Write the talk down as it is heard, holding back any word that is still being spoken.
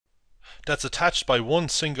that's attached by one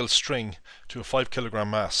single string to a 5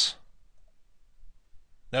 kilogram mass.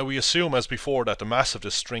 Now we assume, as before, that the mass of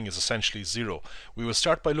this string is essentially zero. We will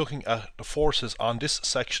start by looking at the forces on this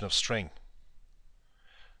section of string.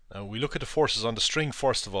 Now we look at the forces on the string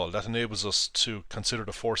first of all. That enables us to consider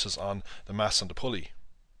the forces on the mass and the pulley.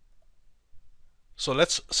 So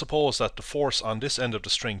let's suppose that the force on this end of the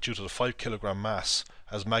string due to the 5 kilogram mass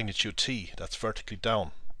has magnitude T, that's vertically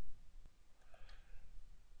down.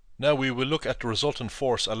 Now we will look at the resultant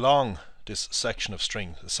force along this section of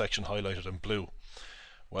string, the section highlighted in blue.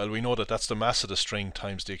 Well, we know that that's the mass of the string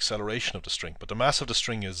times the acceleration of the string, but the mass of the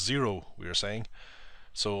string is zero, we are saying,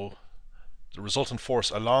 so the resultant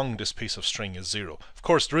force along this piece of string is zero. Of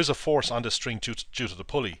course, there is a force on this string due to the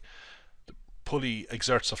pulley. The pulley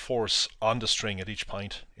exerts a force on the string at each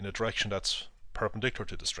point in a direction that's perpendicular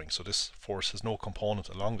to the string, so this force has no component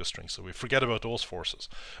along the string, so we forget about those forces.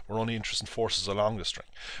 We're only interested in forces along the string.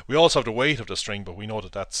 We also have the weight of the string, but we know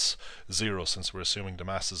that that's zero since we're assuming the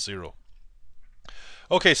mass is zero.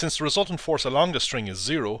 Okay, since the resultant force along the string is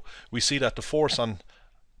zero, we see that the force on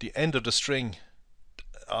the end of the string,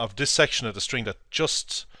 of this section of the string that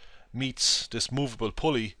just meets this movable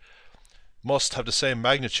pulley, must have the same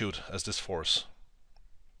magnitude as this force.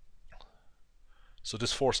 So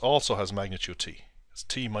this force also has magnitude T. It's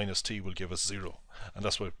T minus T will give us zero, and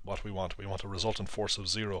that's what we want. We want a resultant force of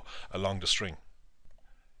zero along the string.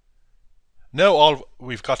 Now all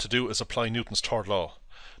we've got to do is apply Newton's third law.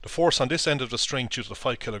 The force on this end of the string due to the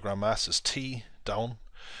 5 kilogram mass is T down.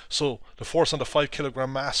 So the force on the 5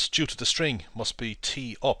 kilogram mass due to the string must be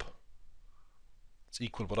T up. It's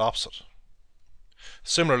equal but opposite.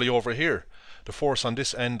 Similarly over here, the force on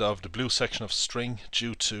this end of the blue section of string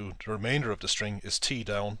due to the remainder of the string is T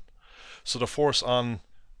down. So the force on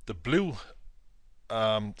the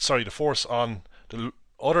the force on the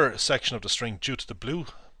other section of the string due to the blue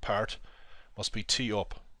part must be T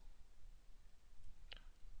up.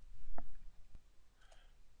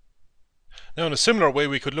 Now in a similar way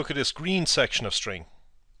we could look at this green section of string.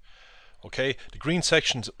 Okay, the green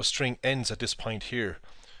section of string ends at this point here.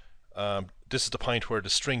 This is the point where the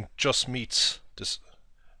string just meets this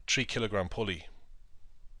 3 kilogram pulley.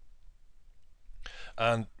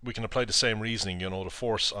 And we can apply the same reasoning, you know, the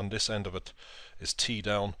force on this end of it is T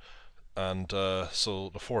down, and so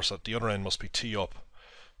the force at the other end must be T up,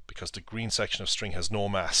 because the green section of string has no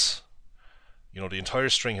mass. You know, the entire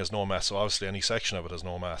string has no mass, so obviously any section of it has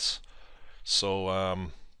no mass. So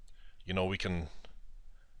you know, we can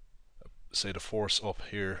say the force up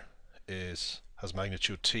here has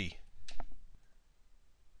magnitude T.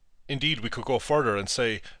 Indeed, we could go further and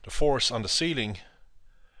say the force on the ceiling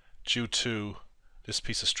due to this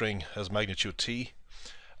piece of string has magnitude T,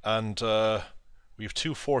 and we have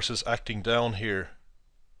two forces acting down here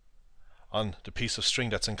on the piece of string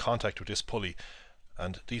that's in contact with this pulley,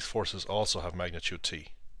 and these forces also have magnitude T.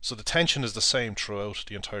 So the tension is the same throughout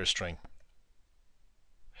the entire string.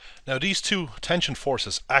 Now these two tension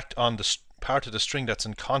forces act on the part of the string that's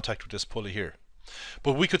in contact with this pulley here.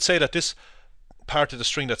 But we could say that this part of the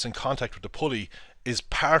string that's in contact with the pulley is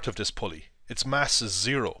part of this pulley. Its mass is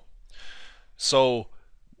zero. So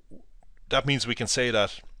that means we can say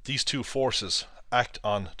that these two forces act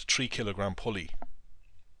on the 3 kilogram pulley.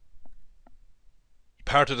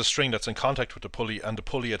 Part of the string that's in contact with the pulley and the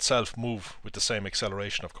pulley itself move with the same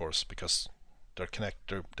acceleration, of course, because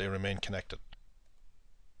they remain connected.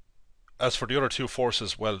 As for the other two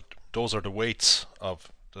forces, well, those are the weights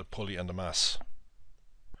of the pulley and the mass.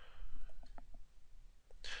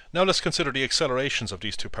 Now let's consider the accelerations of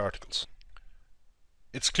these two particles.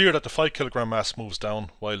 It's clear that the 5 kilogram mass moves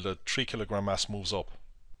down while the 3 kilogram mass moves up.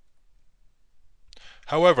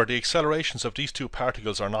 However, the accelerations of these two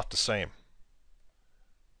particles are not the same.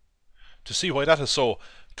 To see why that is so,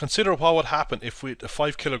 consider what would happen if the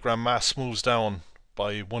 5 kilogram mass moves down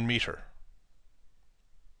by 1 meter.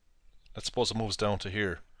 Let's suppose it moves down to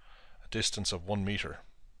here, a distance of 1 meter.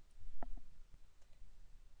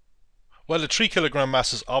 Well, the 3 kilogram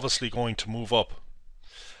mass is obviously going to move up.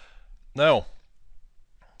 Now,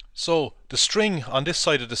 so the string on this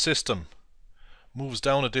side of the system moves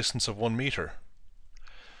down a distance of 1 meter.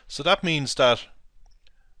 So that means that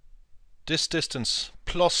this distance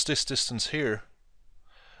plus this distance here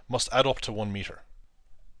must add up to 1 meter.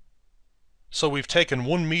 So we've taken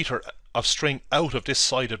 1 meter of string out of this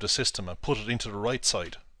side of the system and put it into the right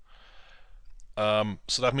side.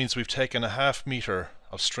 So that means we've taken a ½ meter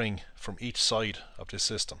of string from each side of this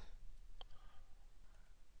system.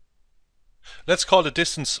 Let's call the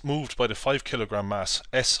distance moved by the 5 kilogram mass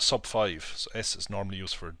S sub 5. So S is normally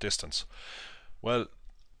used for distance. Well,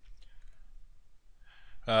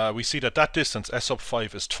 we see that that distance, s sub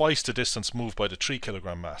 5, is twice the distance moved by the 3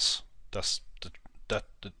 kilogram mass. That's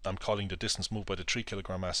I'm calling the distance moved by the 3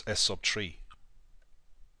 kilogram mass s sub 3.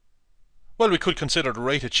 Well, we could consider the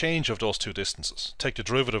rate of change of those two distances. Take the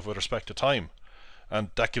derivative with respect to time, and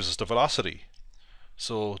that gives us the velocity.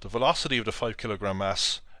 So the velocity of the 5 kilogram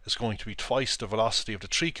mass is going to be twice the velocity of the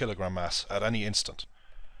 3 kilogram mass at any instant.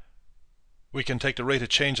 We can take the rate of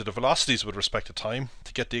change of the velocities with respect to time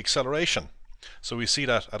to get the acceleration. So we see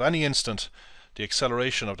that at any instant the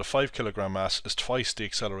acceleration of the 5 kilogram mass is twice the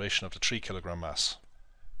acceleration of the 3 kilogram mass.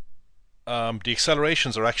 The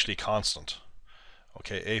accelerations are actually constant.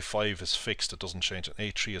 Okay, a5 is fixed, it doesn't change, and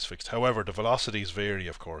a3 is fixed. However, the velocities vary,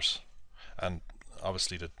 of course, and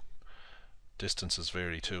obviously the distances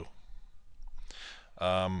vary too.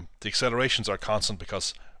 The accelerations are constant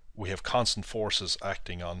because we have constant forces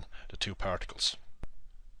acting on the two particles.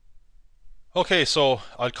 Okay, so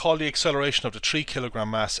I'll call the acceleration of the 3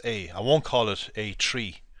 kilogram mass a. I won't call it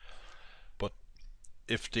a3, but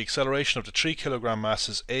if the acceleration of the 3 kilogram mass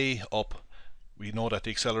is a up, we know that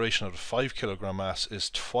the acceleration of the 5 kilogram mass is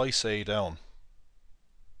twice a down.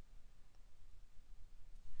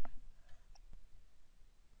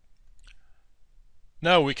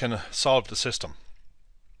 Now we can solve the system.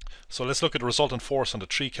 So let's look at the resultant force on the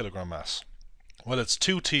 3 kilogram mass. Well, it's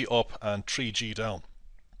 2t up and 3g down.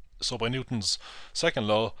 So by Newton's second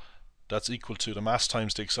law, that's equal to the mass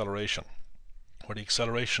times the acceleration, where the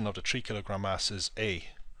acceleration of the 3 kilogram mass is a.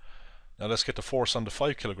 Now let's get the force on the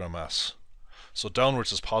 5 kilogram mass. So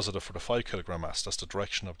downwards is positive for the 5 kilogram mass, that's the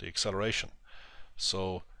direction of the acceleration.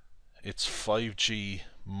 So it's 5g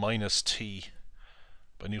minus t.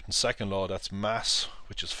 By Newton's second law, that's mass,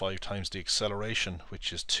 which is 5 times the acceleration,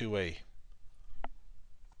 which is 2a.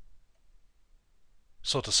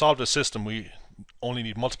 So to solve this system, we only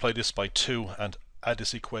need to multiply this by 2 and add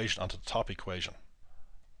this equation onto the top equation.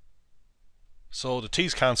 So the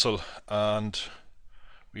t's cancel and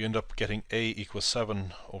we end up getting a equals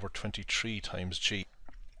 7 over 23 times g.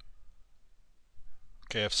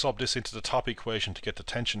 Okay, I've subbed this into the top equation to get the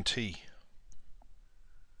tension T.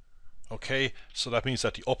 Okay, so that means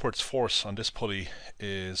that the upwards force on this pulley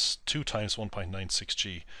is 2 times 1.96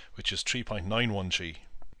 g, which is 3.91 g.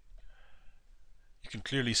 You can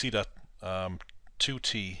clearly see that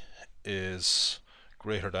 2t is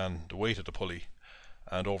greater than the weight of the pulley,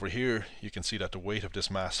 and over here you can see that the weight of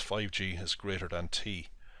this mass 5g is greater than t.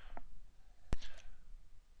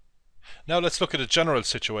 Now let's look at a general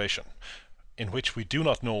situation in which we do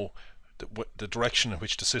not know the direction in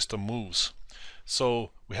which the system moves.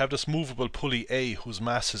 So we have this movable pulley A whose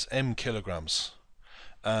mass is m kilograms,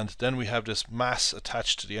 and then we have this mass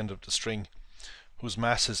attached to the end of the string whose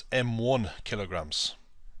mass is m1 kilograms.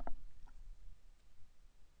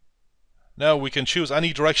 Now we can choose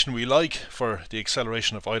any direction we like for the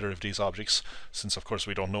acceleration of either of these objects, since of course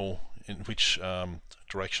we don't know in which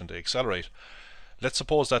direction they accelerate. Let's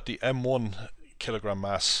suppose that the m1 kilogram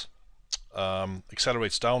mass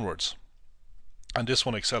accelerates downwards and this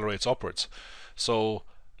one accelerates upwards. So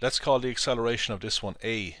let's call the acceleration of this one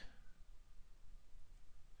a.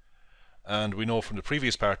 And we know from the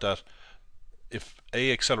previous part that if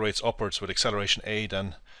a accelerates upwards with acceleration a,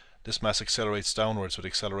 then this mass accelerates downwards with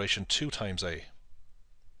acceleration 2 times a.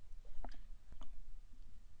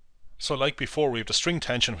 So like before, we have the string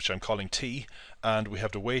tension, which I'm calling T, and we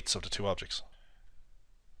have the weights of the two objects.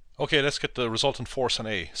 Okay, let's get the resultant force on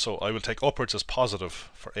A. So I will take upwards as positive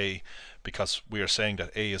for A because we are saying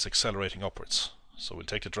that A is accelerating upwards. So we'll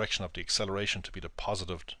take the direction of the acceleration to be the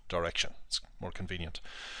positive direction. It's more convenient.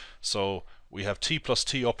 So we have T plus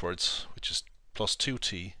T upwards, which is plus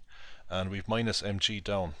 2T, and we've minus mg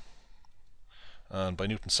down. And by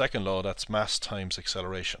Newton's second law, that's mass times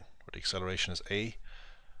acceleration, where the acceleration is A.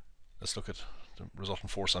 Let's look at the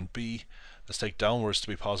resultant force on B. Let's take downwards to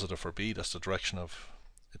be positive for B. That's the direction of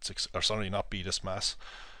its, or sorry, not B, this mass.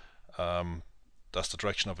 That's the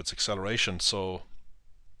direction of its acceleration. So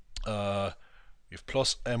we have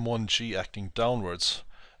plus m1g acting downwards.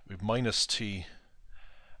 We have minus t,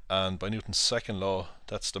 and by Newton's second law,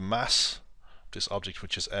 that's the mass of this object,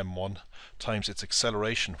 which is m1, times its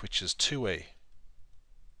acceleration, which is 2a.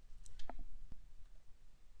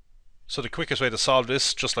 So the quickest way to solve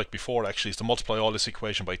this, just like before actually, is to multiply all this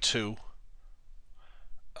equation by 2,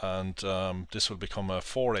 and this will become a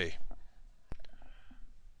 4a.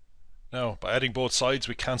 Now by adding both sides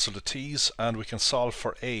we cancel the t's and we can solve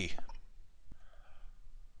for a.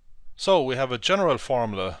 So we have a general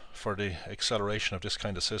formula for the acceleration of this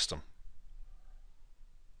kind of system.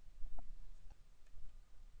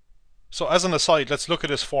 So as an aside, let's look at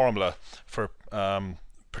this formula for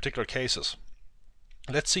particular cases.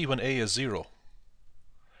 Let's see when a is 0.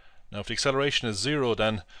 Now if the acceleration is 0,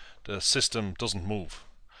 then the system doesn't move.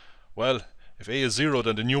 Well, if a is 0,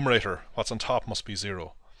 then the numerator, what's on top, must be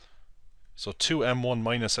 0. So 2m1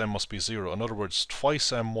 minus m must be 0. In other words,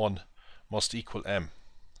 twice m1 must equal m.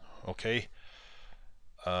 Okay?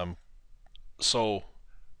 So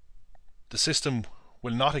the system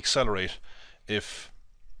will not accelerate if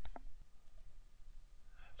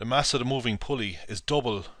the mass of the moving pulley is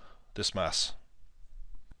double this mass.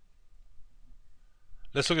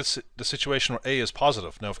 Let's look at the situation where a is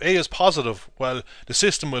positive. Now if a is positive, well, the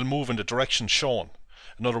system will move in the direction shown.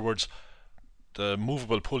 In other words, the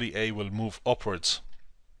movable pulley A will move upwards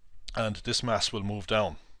and this mass will move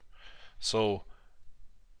down. So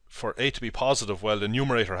for a to be positive, well, the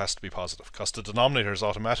numerator has to be positive because the denominator is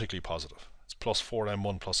automatically positive. It's plus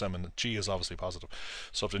 4m1 plus m, and g is obviously positive.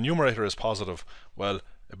 So if the numerator is positive, well,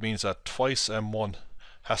 it means that twice m1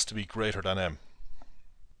 has to be greater than m.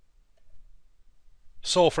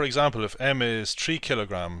 So for example, if m is 3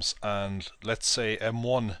 kilograms and let's say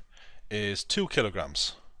m1 is 2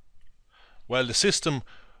 kilograms, well, the system,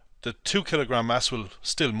 the 2 kilogram mass will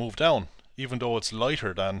still move down even though it's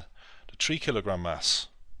lighter than the 3 kilogram mass.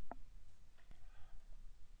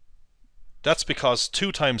 That's because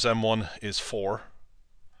 2 times m1 is 4,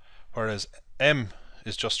 whereas m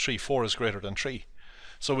is just 3. 4 is greater than 3.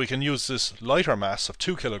 So we can use this lighter mass of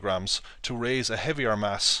 2 kilograms to raise a heavier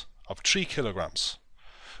mass of 3 kilograms.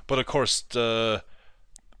 But of course the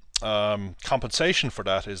compensation for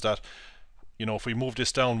that is that, you know, if we move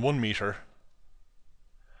this down 1 meter,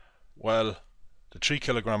 well, the 3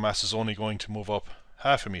 kilogram mass is only going to move up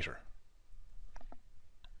half a meter.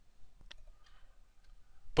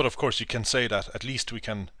 But of course you can say that at least we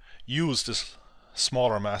can use this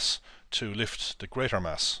smaller mass to lift the greater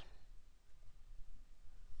mass.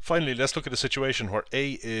 Finally, let's look at a situation where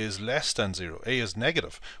a is less than 0. A is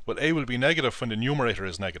negative. Well, a will be negative when the numerator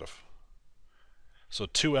is negative. So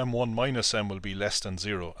 2m1 minus m will be less than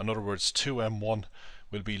 0. In other words, 2m1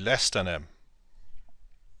 will be less than m.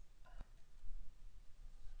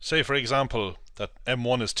 Say for example that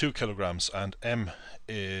m1 is 2 kilograms and m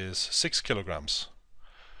is 6 kilograms.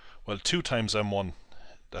 Well, 2 times m1,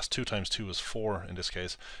 that's 2 times 2 is 4 in this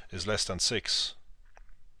case, is less than 6.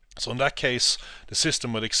 So in that case, the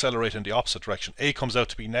system will accelerate in the opposite direction. A comes out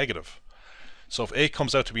to be negative. So if A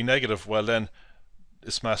comes out to be negative, well then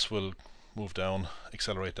this mass will move down,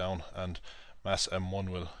 accelerate down, and mass m1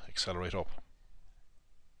 will accelerate up.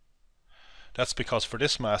 That's because for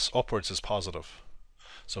this mass, upwards is positive.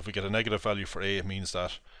 So if we get a negative value for A, it means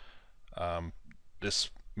that this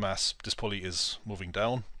pulley is moving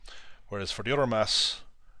down, whereas for the other mass,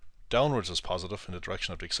 downwards is positive in the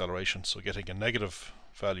direction of the acceleration. So getting a negative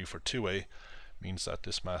value for 2a means that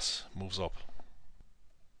this mass moves up.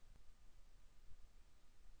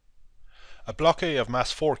 A block A of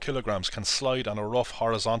mass 4 kilograms can slide on a rough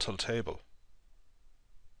horizontal table.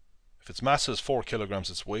 If its mass is 4 kilograms,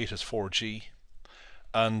 its weight is 4g,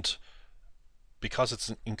 and because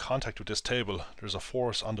it's in contact with this table, there's a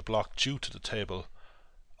force on the block due to the table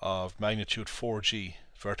of magnitude 4g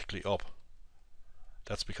vertically up.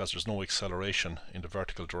 That's because there's no acceleration in the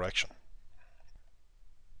vertical direction.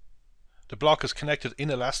 The block is connected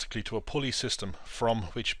inelastically to a pulley system from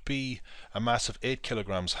which B, a mass of 8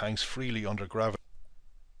 kilograms, hangs freely under gravity.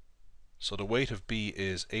 So the weight of B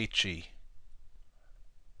is 8g.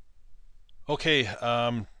 Okay,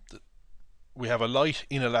 we have a light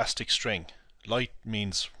inelastic string. Light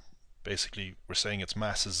means basically we're saying its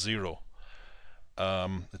mass is 0.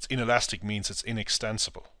 It's inelastic means it's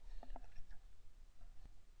inextensible.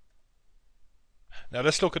 Now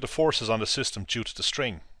let's look at the forces on the system due to the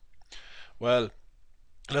string. Well,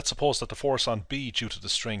 let's suppose that the force on B due to the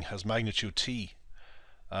string has magnitude T,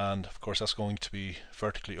 and of course that's going to be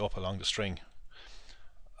vertically up along the string.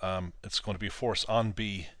 It's going to be a force on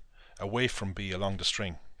B away from B along the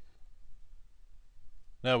string.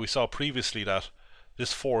 Now we saw previously that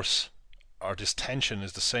this force or this tension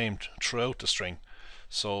is the same throughout the string,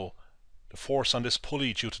 so the force on this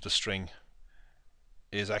pulley due to the string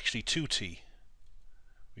is actually 2T.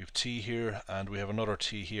 We have T here and we have another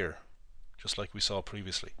T here, just like we saw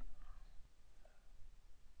previously.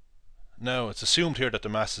 Now it's assumed here that the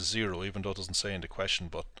mass is 0, even though it doesn't say in the question,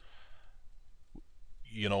 but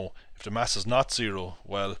you know, if the mass is not 0,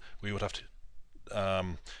 well, we would have to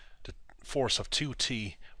the force of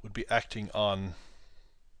 2T would be acting on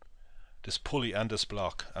this pulley and this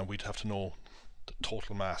block, and we'd have to know the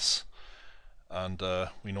total mass, and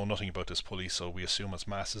we know nothing about this pulley, so we assume its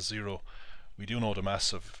mass is 0. We do know the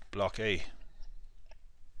mass of block A.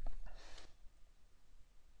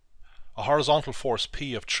 A horizontal force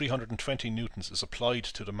P of 320 newtons is applied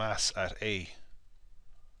to the mass at A.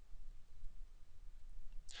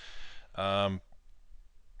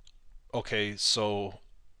 Okay, so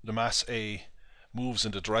the mass A moves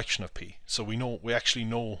in the direction of P. So we actually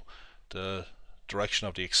know the direction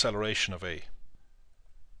of the acceleration of A.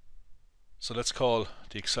 So let's call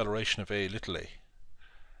the acceleration of A little a.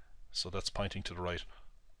 So that's pointing to the right.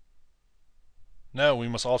 Now we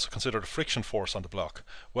must also consider the friction force on the block.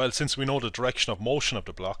 Well, since we know the direction of motion of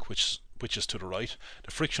the block, which is to the right,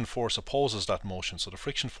 the friction force opposes that motion, so the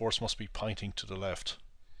friction force must be pointing to the left.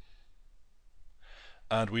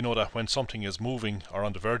 And we know that when something is moving or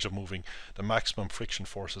on the verge of moving, the maximum friction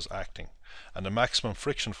force is acting. And the maximum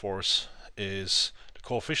friction force is the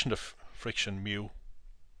coefficient of friction mu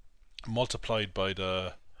multiplied by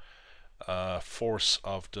the force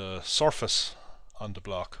of the surface on the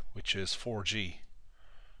block, which is 4g.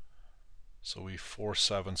 So we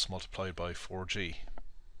 4/7 multiplied by 4g.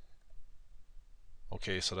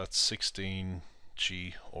 Okay, so that's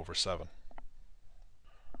 16g over 7.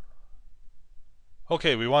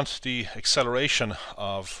 Okay, we want the acceleration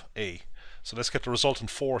of A. So let's get the resultant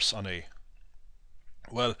force on A.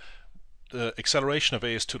 Well, the acceleration of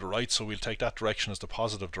A is to the right, so we'll take that direction as the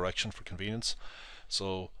positive direction for convenience.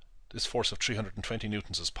 So this force of 320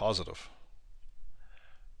 newtons is positive.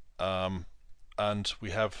 And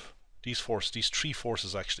we have these three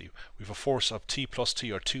forces actually. We have a force of T plus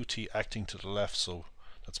T, or 2T, acting to the left, so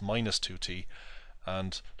that's minus 2T,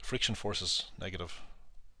 and the friction force is negative.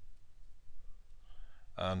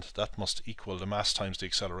 And that must equal the mass times the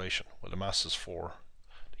acceleration. Well, the mass is 4.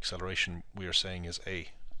 The acceleration we are saying is A.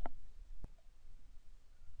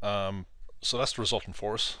 So that's the resultant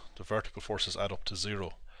force. The vertical forces add up to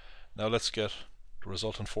 0. Now let's get the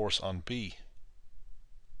resultant force on B.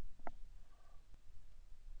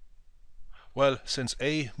 Well, since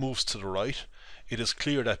A moves to the right, it is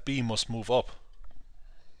clear that B must move up.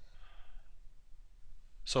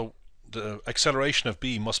 So the acceleration of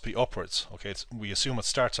B must be upwards. Okay, we assume it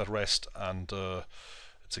starts at rest and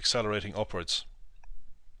it's accelerating upwards.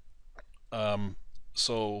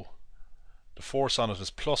 So the force on it is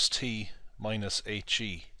plus T minus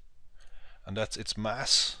hg, and that's its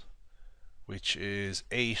mass, which is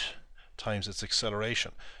 8 times its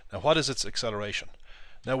acceleration. Now what is its acceleration?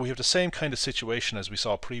 Now we have the same kind of situation as we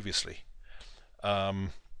saw previously.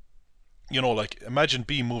 Like imagine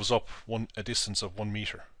B moves up a distance of 1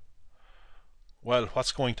 meter. Well,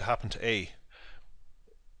 what's going to happen to A?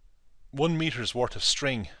 1 meter's worth of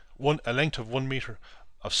string, a length of 1 meter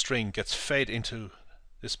of string gets fed into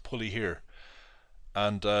this pulley here,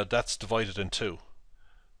 and that's divided in 2.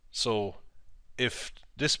 So if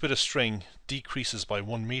this bit of string decreases by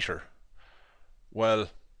 1 meter, well,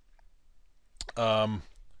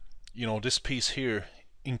 this piece here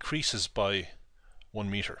increases by 1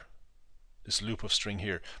 meter, this loop of string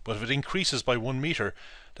here. But if it increases by 1 meter,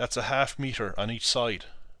 that's a half meter on each side.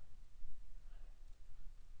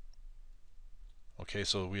 Okay,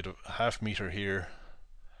 so we had a half meter here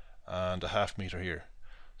and a half meter here.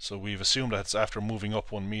 So we've assumed that it's after moving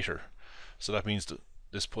up 1 meter. So that means that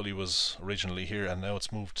this pulley was originally here and now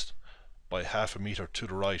it's moved by half a meter to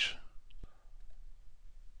the right.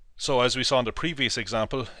 So as we saw in the previous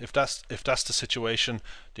example, if that's the situation,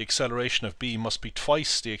 the acceleration of B must be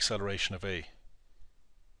twice the acceleration of A.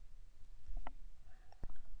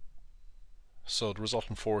 So the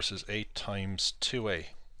resultant force is 8 times 2A.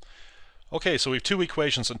 Okay, so we have 2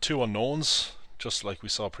 equations and 2 unknowns, just like we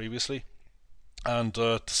saw previously. And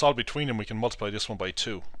to solve between them, we can multiply this one by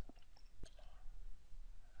 2.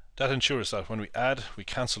 That ensures that when we add, we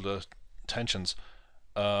cancel the tensions.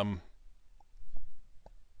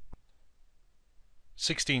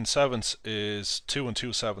 16/7 is 2 and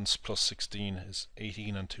 2/7 plus 16 is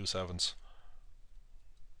 18 and 2/7.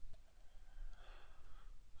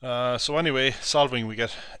 So anyway, solving, we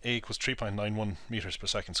get A equals 3.91 meters per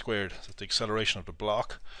second squared. That's the acceleration of the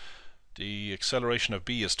block. The acceleration of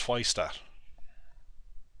B is twice that.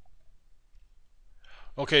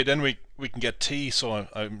 Okay, then we can get T, so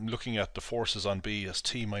I'm looking at the forces on B as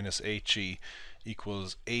T minus hg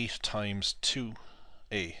equals 8 times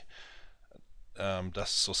 2A.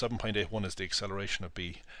 So 7.81 is the acceleration of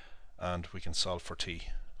B, and we can solve for T.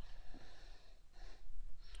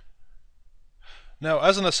 Now,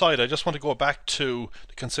 as an aside, I just want to go back to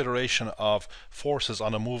the consideration of forces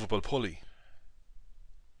on a movable pulley.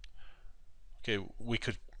 Okay, we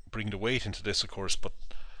could bring the weight into this, of course, but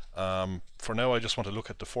for now I just want to look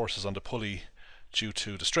at the forces on the pulley due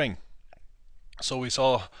to the string. So we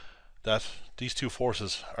saw that these two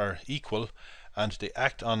forces are equal and they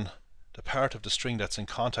act on the part of the string that's in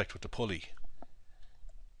contact with the pulley.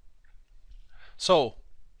 So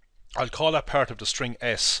I'll call that part of the string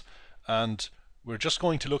S, and we're just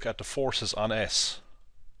going to look at the forces on S.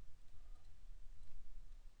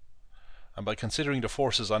 And by considering the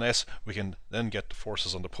forces on S, we can then get the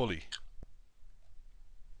forces on the pulley.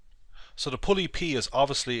 So the pulley P is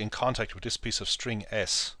obviously in contact with this piece of string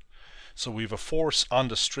S. So we have a force on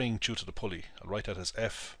the string due to the pulley. I'll write that as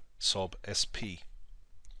F sub SP.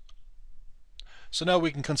 So now we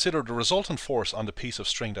can consider the resultant force on the piece of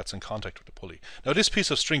string that's in contact with the pulley. Now this piece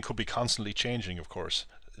of string could be constantly changing, of course.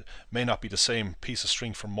 It may not be the same piece of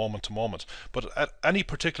string from moment to moment, but at any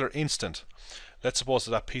particular instant, let's suppose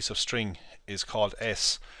that piece of string is called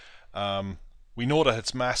S. We know that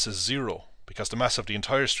its mass is 0 because the mass of the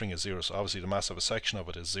entire string is 0, so obviously the mass of a section of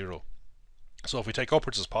it is 0. So if we take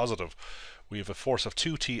upwards as positive, we have a force of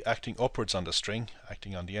 2t acting upwards on the string,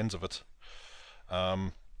 acting on the ends of it.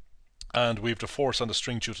 And we have the force on the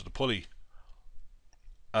string due to the pulley.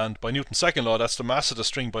 And by Newton's second law, that's the mass of the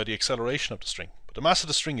string by the acceleration of the string. But the mass of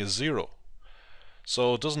the string is 0.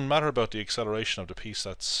 So it doesn't matter about the acceleration of the piece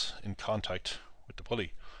that's in contact with the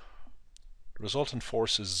pulley. The resultant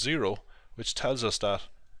force is 0, which tells us that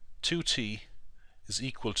 2t is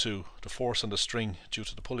equal to the force on the string due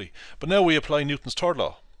to the pulley. But now we apply Newton's third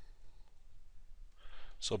law.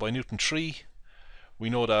 So by Newton 3, we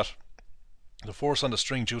know that the force on the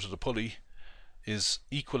string due to the pulley is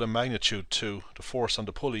equal in magnitude to the force on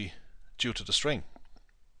the pulley due to the string.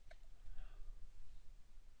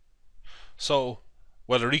 So,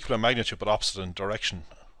 well, they're equal in magnitude but opposite in direction,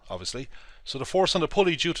 obviously. So the force on the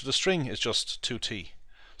pulley due to the string is just 2t.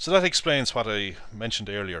 So that explains what I mentioned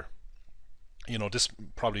earlier. You know, this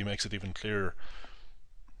probably makes it even clearer.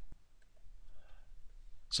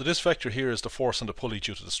 So this vector here is the force on the pulley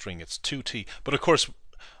due to the string. It's 2t. But of course,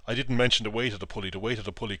 I didn't mention the weight of the pulley. The weight of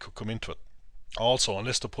the pulley could come into it also,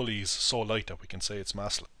 unless the pulley is so light that we can say it's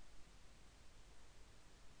massless.